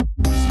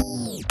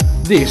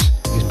This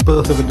is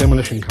Birth of a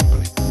Demolition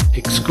Company,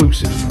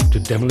 exclusive to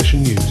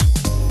Demolition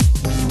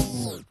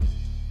News.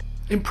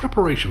 In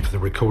preparation for the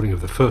recording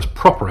of the first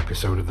proper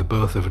episode of the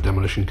Birth of a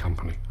Demolition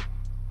Company,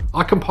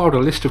 I compiled a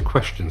list of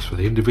questions for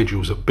the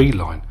individuals at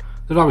Beeline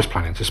that I was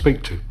planning to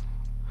speak to.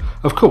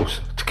 Of course,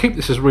 to keep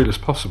this as real as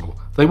possible,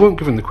 they weren't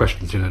given the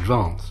questions in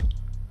advance.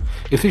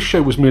 If this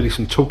show was merely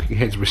some talking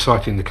heads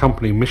reciting the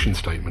company mission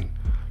statement,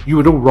 you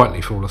would all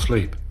rightly fall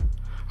asleep,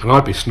 and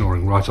I'd be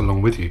snoring right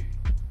along with you.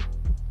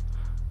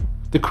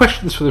 The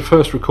questions for the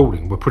first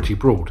recording were pretty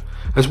broad,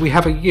 as we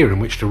have a year in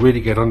which to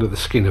really get under the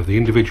skin of the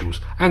individuals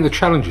and the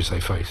challenges they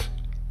face.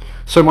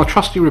 So my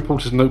trusty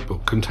reporter's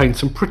notebook contained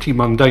some pretty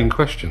mundane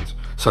questions,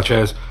 such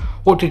as,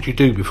 what did you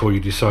do before you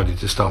decided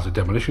to start a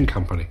demolition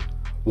company?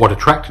 What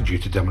attracted you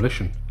to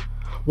demolition?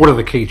 What are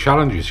the key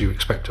challenges you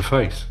expect to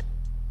face?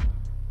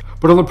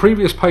 But on the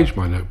previous page of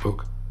my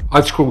notebook,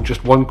 I'd scrawled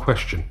just one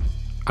question,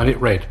 and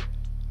it read,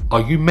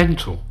 are you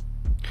mental?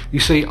 You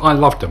see, I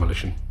love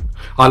demolition.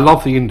 I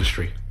love the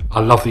industry. I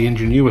love the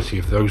ingenuity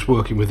of those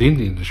working within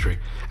the industry,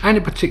 and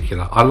in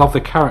particular, I love the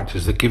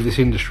characters that give this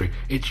industry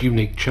its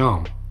unique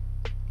charm.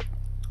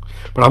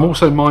 But I'm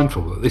also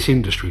mindful that this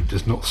industry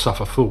does not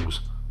suffer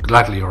fools,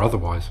 gladly or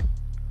otherwise.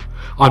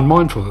 I'm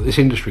mindful that this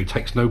industry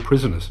takes no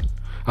prisoners,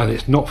 and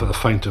it's not for the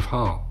faint of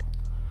heart.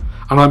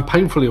 And I'm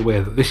painfully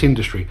aware that this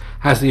industry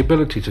has the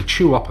ability to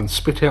chew up and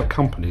spit out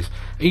companies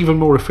even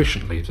more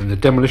efficiently than the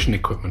demolition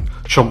equipment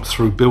chomps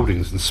through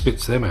buildings and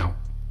spits them out.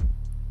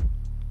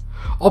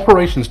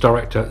 Operations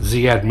Director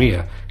Ziad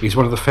Mir is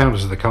one of the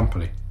founders of the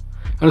company,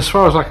 and as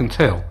far as I can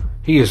tell,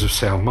 he is of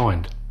sound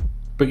mind.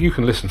 But you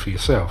can listen for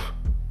yourself.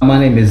 My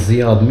name is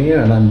Ziad Mir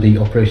and I'm the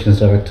Operations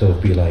Director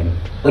of Beeline.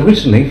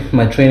 Originally,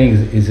 my training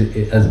is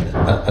as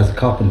a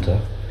carpenter.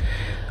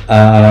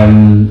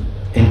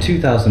 In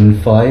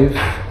 2005,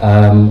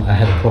 I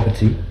had a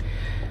property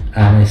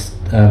and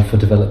for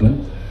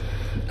development,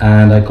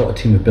 and I got a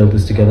team of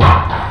builders together.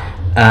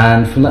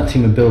 And from that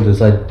team of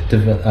builders, I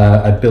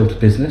built a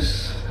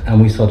business, and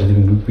we started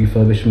doing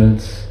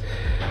refurbishments,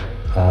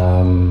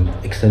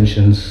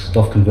 extensions,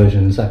 loft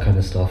conversions, that kind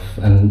of stuff.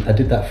 And I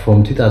did that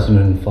from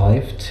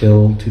 2005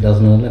 till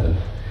 2011.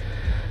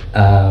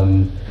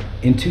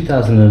 In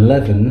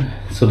 2011,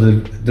 so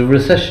the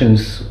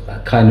recessions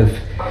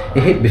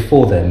it hit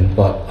before then,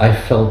 but I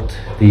felt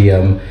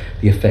the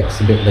effects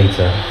a bit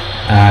later,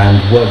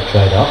 and work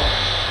dried up.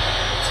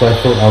 So I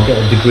thought I'll get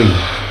a degree,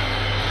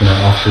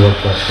 after work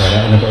dried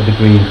out, and I got a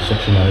degree in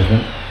construction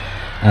management.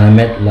 And I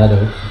met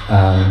Lado,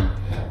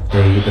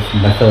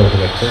 my fellow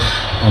director,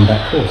 on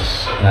that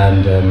course,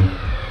 and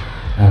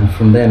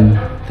from then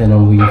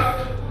on we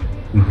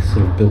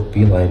sort of built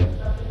Beeline.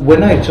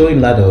 When I joined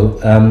Lado,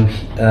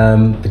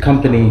 the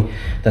company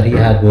that he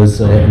had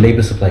was a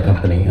labour supply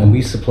company, and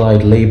we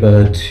supplied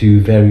labour to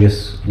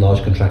various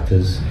large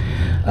contractors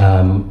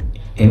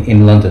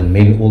in London,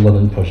 mainly all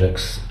London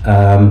projects.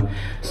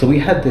 So we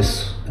had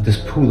this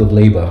pool of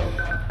labour,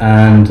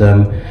 and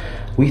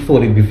we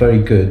thought it'd be very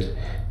good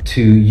to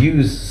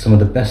use some of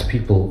the best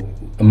people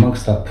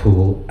amongst that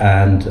pool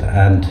and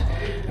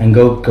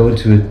go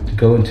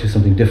into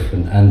something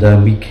different. And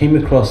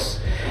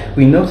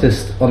we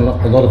noticed on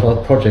a lot of our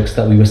projects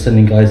that we were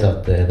sending guys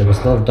out there. There was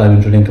a lot of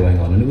diamond drilling going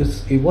on, and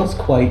it was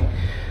quite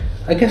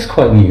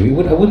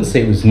new. I wouldn't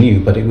say it was new,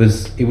 but it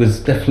was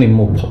definitely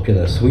more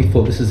popular. So we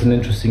thought this is an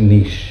interesting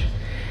niche,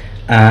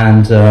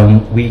 and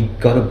we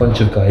got a bunch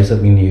of guys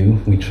that we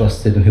knew, we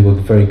trusted, and who were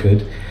very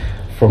good,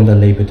 from the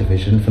labour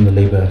division, from the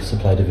labour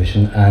supply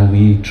division, and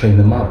we trained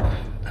them up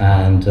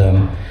and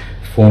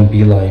formed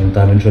Beeline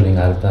Diamond Drilling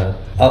out of that.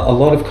 A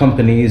lot of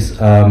companies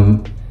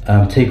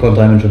take on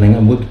diamond drilling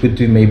and would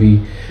do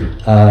maybe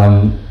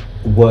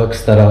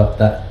works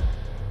that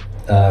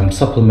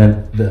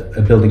supplement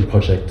a building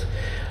project.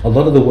 A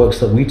lot of the works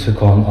that we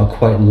took on are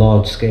quite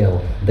large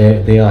scale.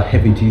 They are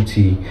heavy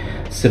duty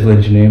civil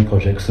engineering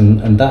projects,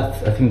 and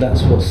that, I think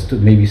that's what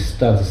maybe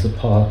stands us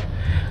apart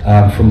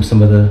from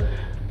some of the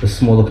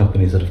smaller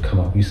companies that have come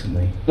up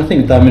recently. I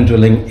think diamond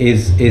drilling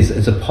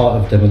is a part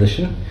of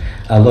demolition.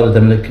 A lot of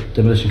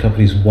demolition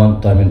companies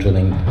want diamond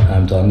drilling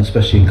done,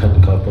 especially in cut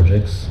and carve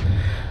projects.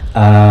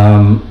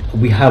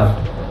 We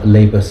have a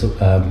labour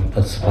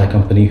supply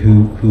company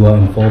who are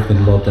involved in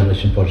a lot of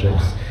demolition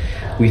projects.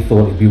 We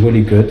thought it'd be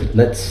really good.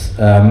 Let's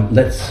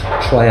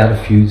try out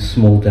a few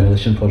small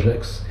demolition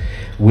projects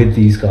with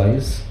these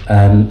guys,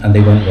 and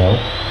they went well.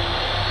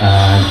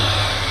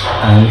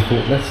 And we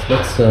thought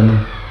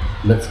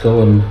let's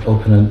go and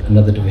open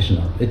another division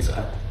up. It's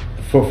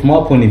from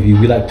our point of view,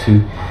 we like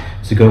to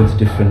go into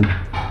different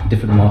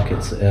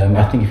markets.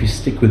 I think if you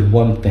stick with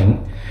one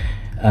thing,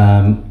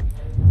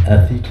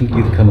 I think you can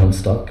either come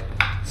unstuck.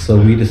 So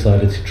we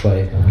decided to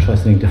try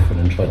something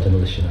different and try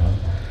demolition out.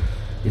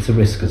 It's a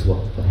risk as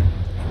well, but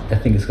I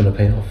think it's going to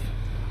pay off.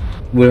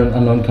 We're an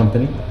unknown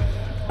company.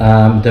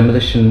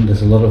 Demolition,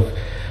 there's a lot of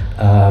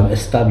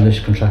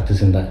established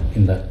contractors in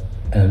that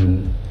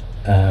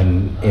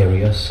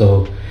area.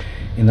 So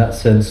in that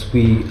sense,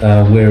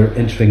 we're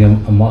entering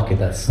a market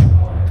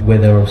where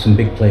there are some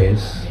big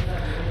players.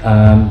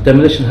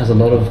 Demolition has a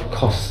lot of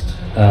cost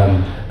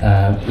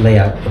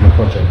layout of a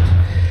project,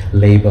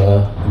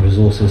 labor,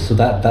 resources. So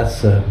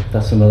that's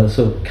another.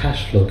 So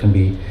cash flow can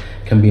be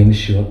an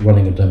issue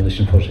running a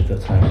demolition project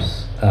at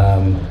times.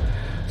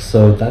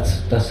 So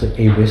that's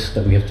a risk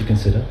that we have to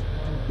consider.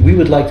 We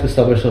would like to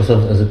establish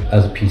ourselves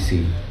as a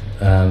PC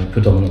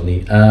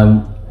predominantly.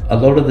 A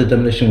lot of the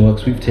demolition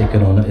works we've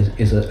taken on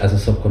is as a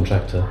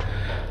subcontractor,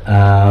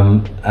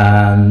 and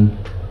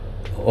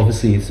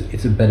obviously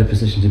it's a better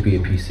position to be a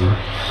PC.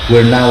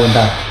 We're now in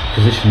that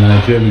position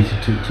managerially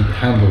to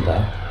handle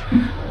that.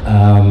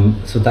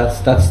 So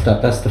that's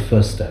the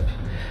first step.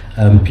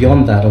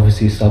 Beyond that,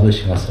 obviously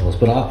establishing ourselves.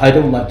 But I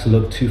don't like to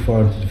look too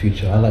far into the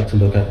future. I like to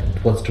look at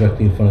what's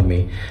directly in front of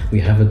me.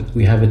 We have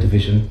a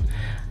division.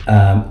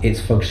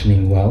 It's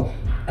functioning well.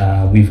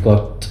 We've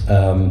got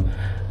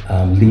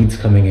leads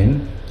coming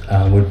in.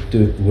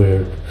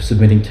 We're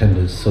submitting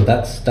tenders. So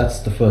that's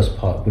the first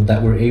part. With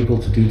that, we're able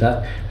to do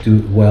it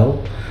well.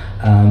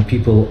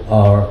 People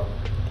are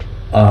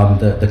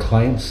the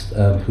clients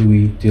who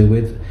we deal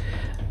with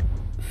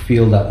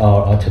feel that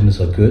our tenders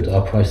are good,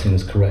 our pricing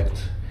is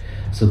correct.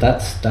 So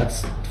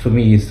that's for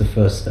me is the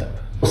first step.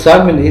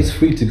 Simon is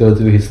free to go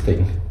do his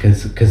thing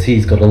because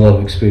he's got a lot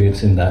of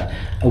experience in that.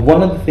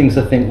 One of the things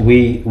I think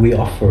we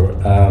offer,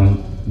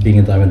 being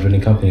a diamond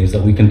drilling company, is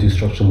that we can do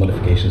structural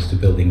modifications to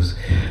buildings,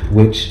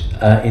 which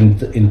in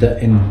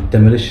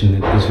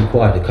demolition is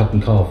required, a cut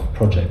and carve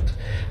project.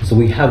 So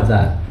we have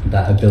that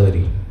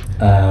ability.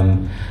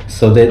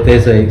 So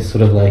there's a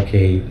sort of like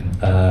a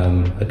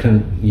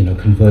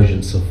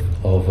convergence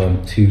of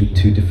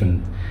two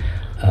different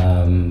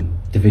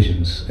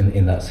divisions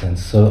in that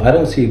sense. So I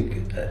don't see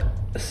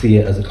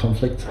it as a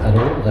conflict at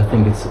all. I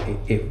think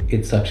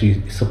it's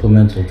actually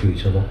supplemental to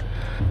each other.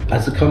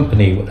 As a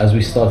company, as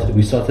we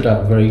started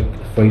out very,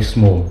 very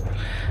small,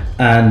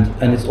 and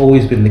it's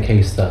always been the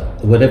case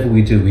that whatever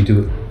we do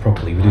it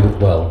properly, we do it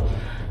well,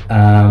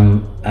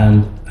 and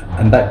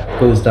that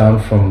goes down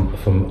from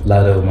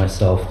Lado and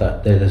myself,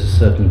 that there's a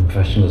certain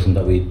professionalism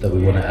that we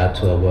want to add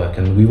to our work,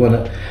 and we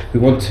want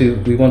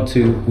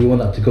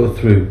that to go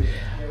through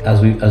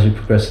as we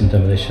progress in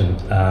demolition,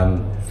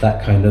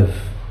 that kind of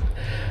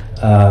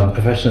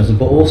professionalism,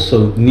 but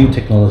also new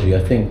technology. I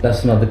think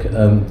that's another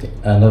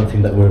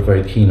thing that we're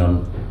very keen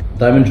on.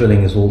 Diamond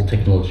drilling is all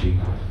technology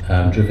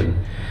driven,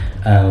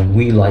 and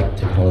we like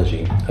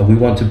technology, and we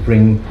want to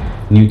bring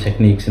new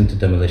techniques into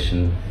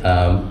demolition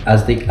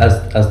as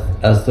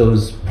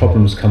those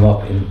problems come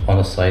up on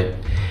a site,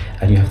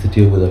 and you have to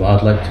deal with them.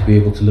 I'd like to be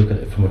able to look at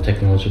it from a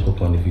technological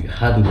point of view.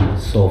 How do we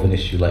solve an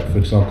issue? Like, for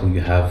example,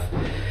 you have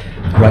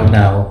right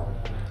now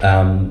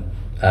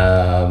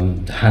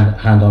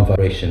hand-on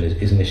vibration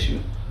is an issue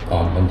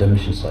on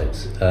demolition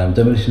sites.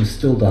 Demolition is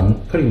still done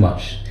pretty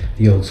much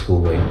the old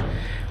school way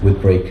with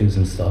breakers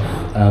and stuff.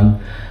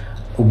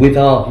 With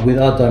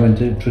our diamond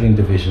drilling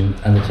division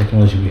and the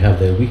technology we have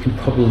there, we can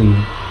probably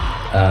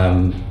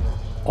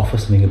offer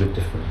something a bit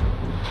different.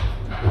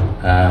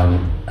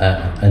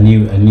 A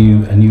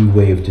new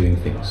way of doing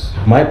things.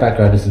 My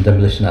background isn't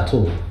demolition at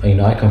all.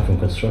 I come from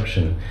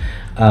construction,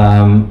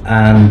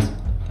 and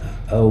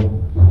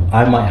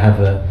I might have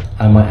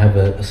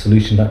a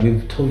solution that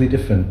would be totally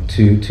different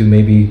to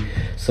maybe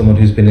someone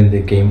who's been in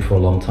the game for a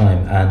long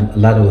time. And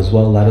Lado as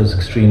well. Lado's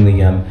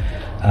extremely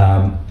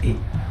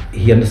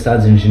he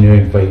understands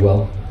engineering very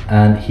well,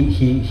 and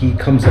he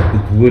comes up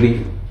with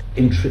really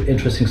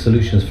interesting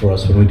solutions for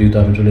us when we do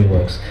diamond drilling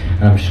works.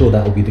 And I'm sure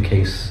that will be the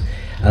case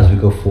as we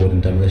go forward in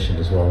demolition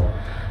as well.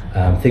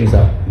 Things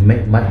that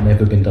might never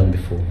have been done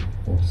before,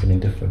 or something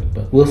different.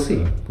 But we'll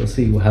see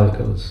how it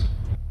goes.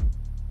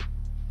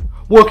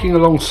 Working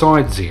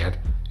alongside Ziad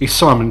is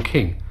Simon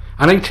King,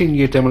 an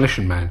 18-year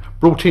demolition man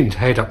brought in to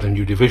head up the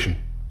new division.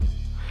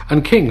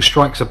 And King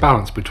strikes a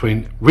balance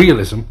between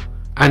realism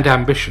and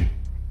ambition.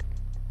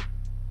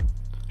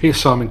 Here's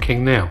Simon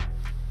King now.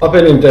 I've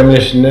been in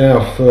demolition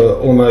now for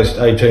almost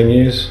 18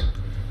 years.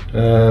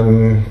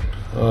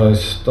 I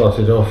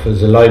started off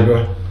as a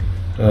labourer,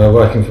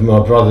 working for my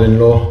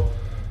brother-in-law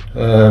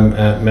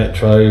at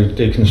Metro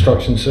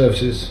Deconstruction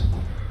Services.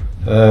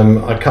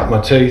 I cut my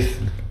teeth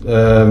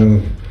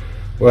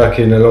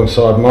working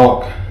alongside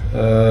Mark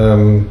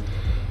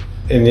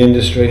in the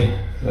industry,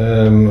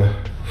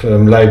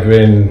 from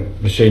labouring,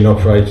 machine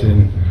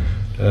operating,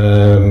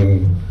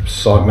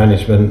 site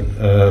management,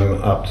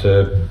 up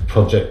to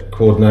project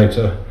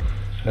coordinator,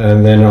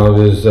 and then I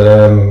was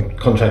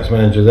contracts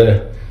manager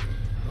there.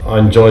 I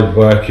enjoyed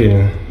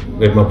working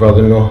with my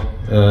brother-in-law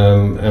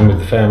and with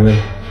the family,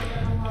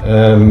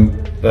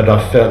 but I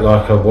felt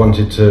like I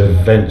wanted to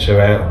venture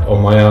out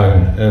on my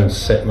own and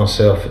set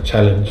myself a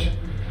challenge,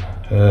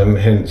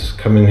 hence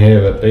coming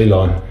here at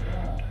Beeline.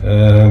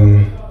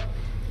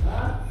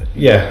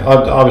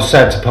 I was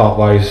sad to part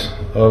ways.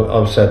 I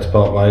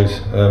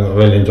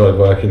really enjoyed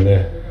working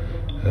there.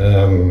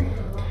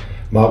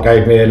 Mark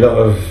gave me a lot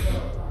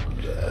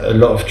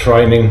of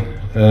training.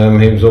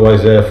 He was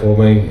always there for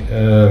me,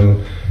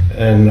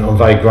 and I'm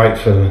very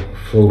grateful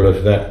for all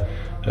of that,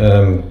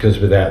 because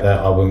without that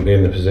I wouldn't be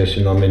in the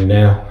position I'm in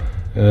now.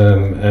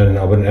 and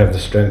I wouldn't have the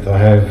strength I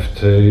have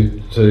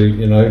to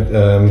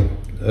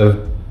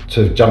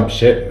jump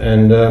ship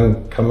and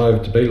come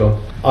over to Beeline.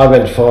 I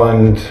went to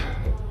find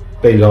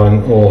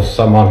Beeline or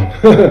someone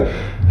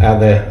out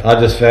there. I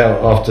just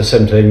felt after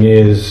 17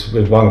 years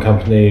with one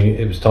company,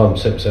 it was time to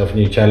set myself a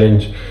new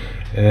challenge,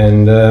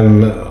 and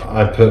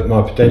I put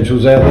my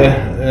potentials out there,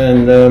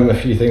 and a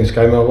few things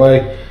came my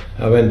way.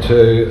 I went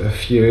to a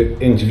few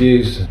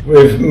interviews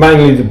with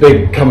mainly the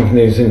big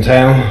companies in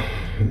town,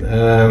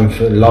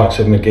 for the likes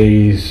of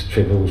McGee's,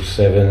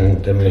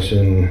 777,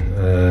 Demolition,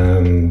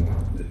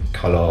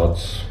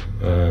 Collards,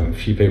 a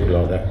few people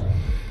like that.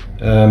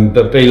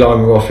 But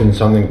Beeline were offering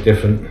something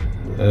different.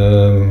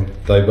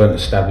 They weren't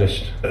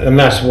established, and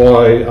that's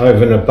why,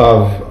 over and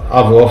above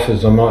other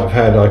offers I might have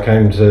had, I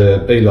came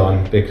to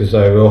Beeline, because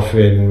they were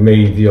offering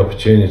me the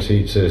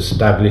opportunity to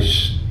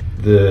establish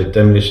the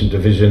demolition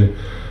division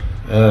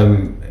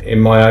in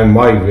my own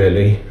way,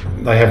 really.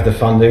 They have the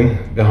funding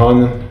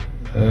behind them,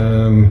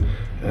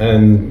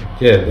 and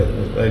yeah,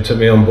 they took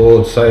me on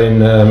board saying,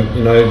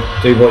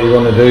 do what you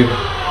want to do,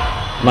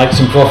 make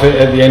some profit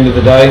at the end of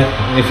the day.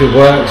 If it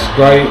works,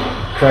 great,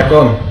 crack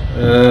on.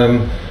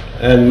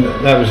 And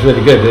that was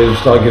really good. It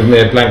was like giving me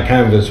a blank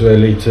canvas,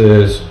 really,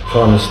 to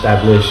try and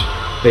establish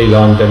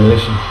Beeline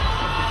Demolition,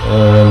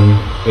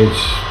 which,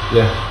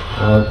 yeah,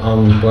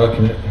 I'm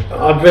working it.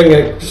 I bring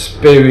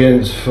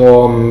experience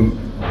from,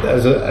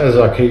 as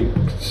I keep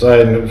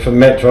saying, from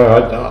Metro.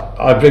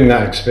 I bring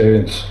that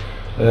experience,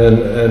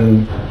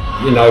 and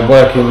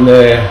working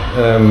there,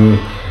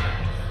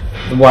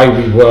 the way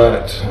we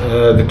worked,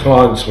 the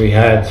clients we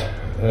had,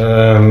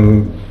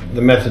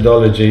 the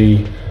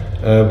methodology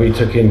we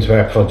took into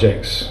our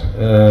projects.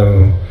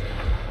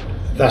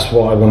 That's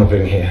what I want to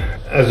bring here.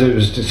 As it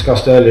was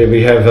discussed earlier,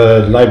 we have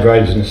a labour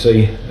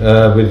agency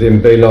within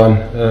Beeline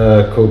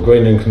called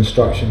Green and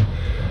Construction,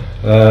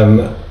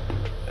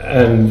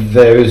 and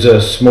there is a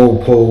small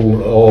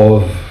pool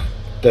of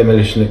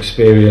demolition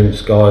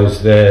experience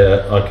guys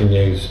there I can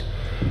use.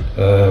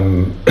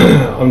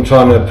 I'm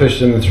trying to push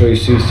them through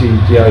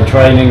CCDA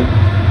training,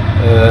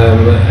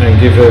 and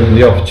give them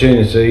the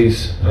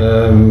opportunities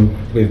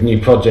with new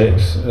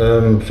projects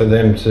for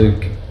them to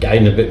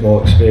gain a bit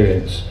more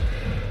experience.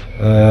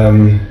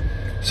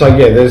 So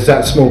yeah, there's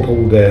that small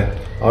pool there.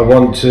 I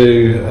want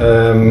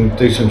to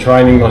do some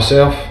training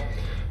myself,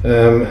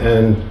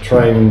 and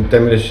train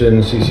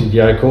demolition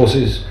CCDA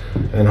courses,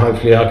 and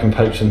hopefully I can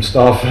poach some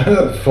staff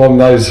from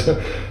those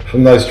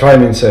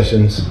training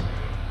sessions.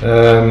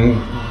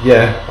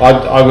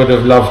 I would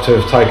have loved to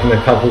have taken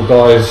a couple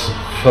guys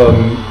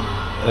from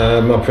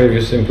my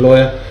previous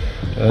employer,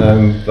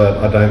 but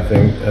I don't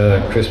think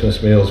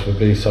Christmas meals would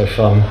be so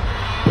fun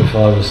if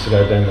I was to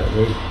go down that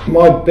route.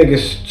 My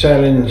biggest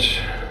challenge,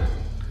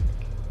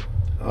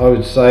 I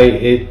would say,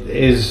 it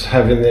is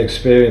having the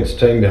experienced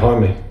team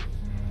behind me.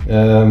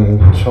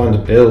 Trying to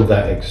build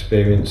that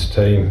experienced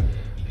team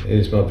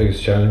is my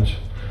biggest challenge.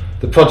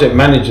 The project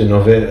managing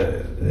of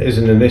it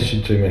isn't an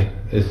issue to me.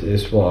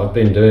 It's what I've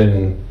been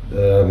doing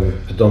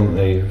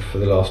predominantly for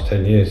the last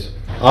 10 years.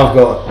 I've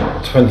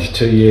got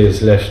 22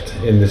 years left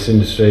in this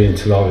industry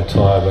until I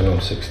retire when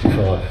I'm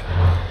 65.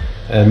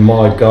 And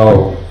my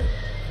goal,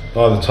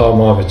 by the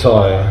time I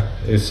retire,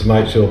 is to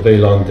make sure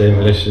Beeline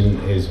Demolition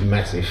is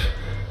massive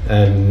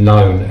and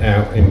known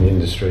out in the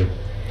industry.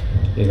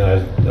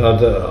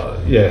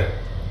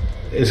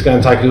 It's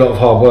going to take a lot of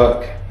hard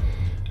work,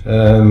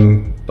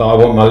 but I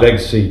want my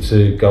legacy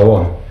to go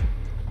on.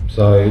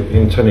 So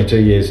in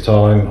 22 years'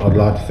 time, I'd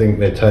like to think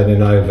they're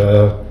turning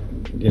over,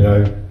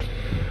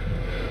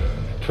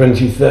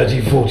 20,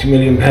 30, 40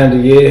 million pound a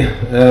year.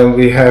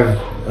 We have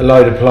a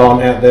load of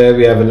plant out there,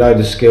 we have a load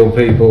of skilled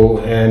people,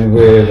 and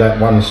we're that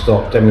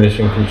one-stop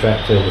demolition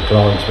contractor the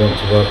clients want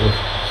to work with.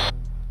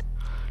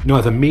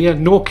 Neither Mia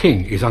nor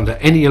King is under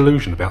any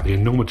illusion about the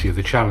enormity of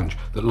the challenge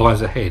that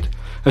lies ahead,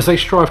 as they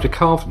strive to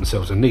carve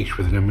themselves a niche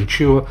within a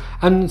mature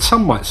and,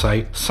 some might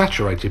say,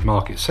 saturated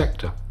market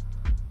sector.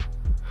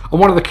 And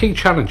one of the key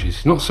challenges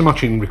is not so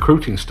much in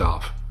recruiting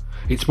staff,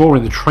 it's more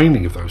in the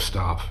training of those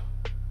staff.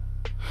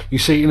 You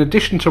see, in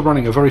addition to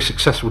running a very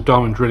successful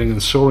diamond drilling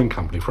and soaring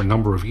company for a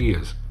number of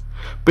years,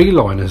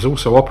 Beeline has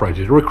also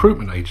operated a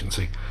recruitment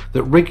agency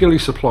that regularly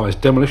supplies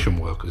demolition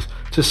workers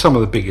to some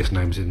of the biggest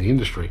names in the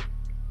industry.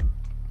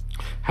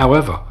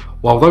 However,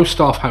 while those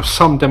staff have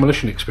some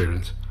demolition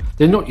experience,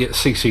 they're not yet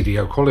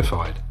CCDO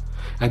qualified,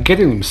 and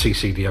getting them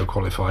CCDO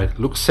qualified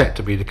looks set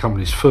to be the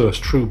company's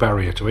first true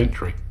barrier to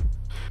entry.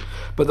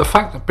 But the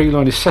fact that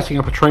Beeline is setting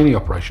up a training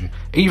operation,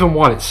 even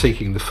while it's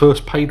seeking the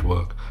first paid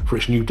work for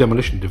its new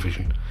demolition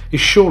division,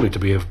 is surely to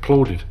be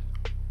applauded.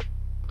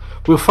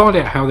 We'll find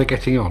out how they're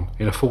getting on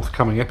in a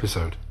forthcoming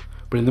episode,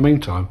 but in the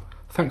meantime,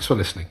 thanks for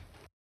listening.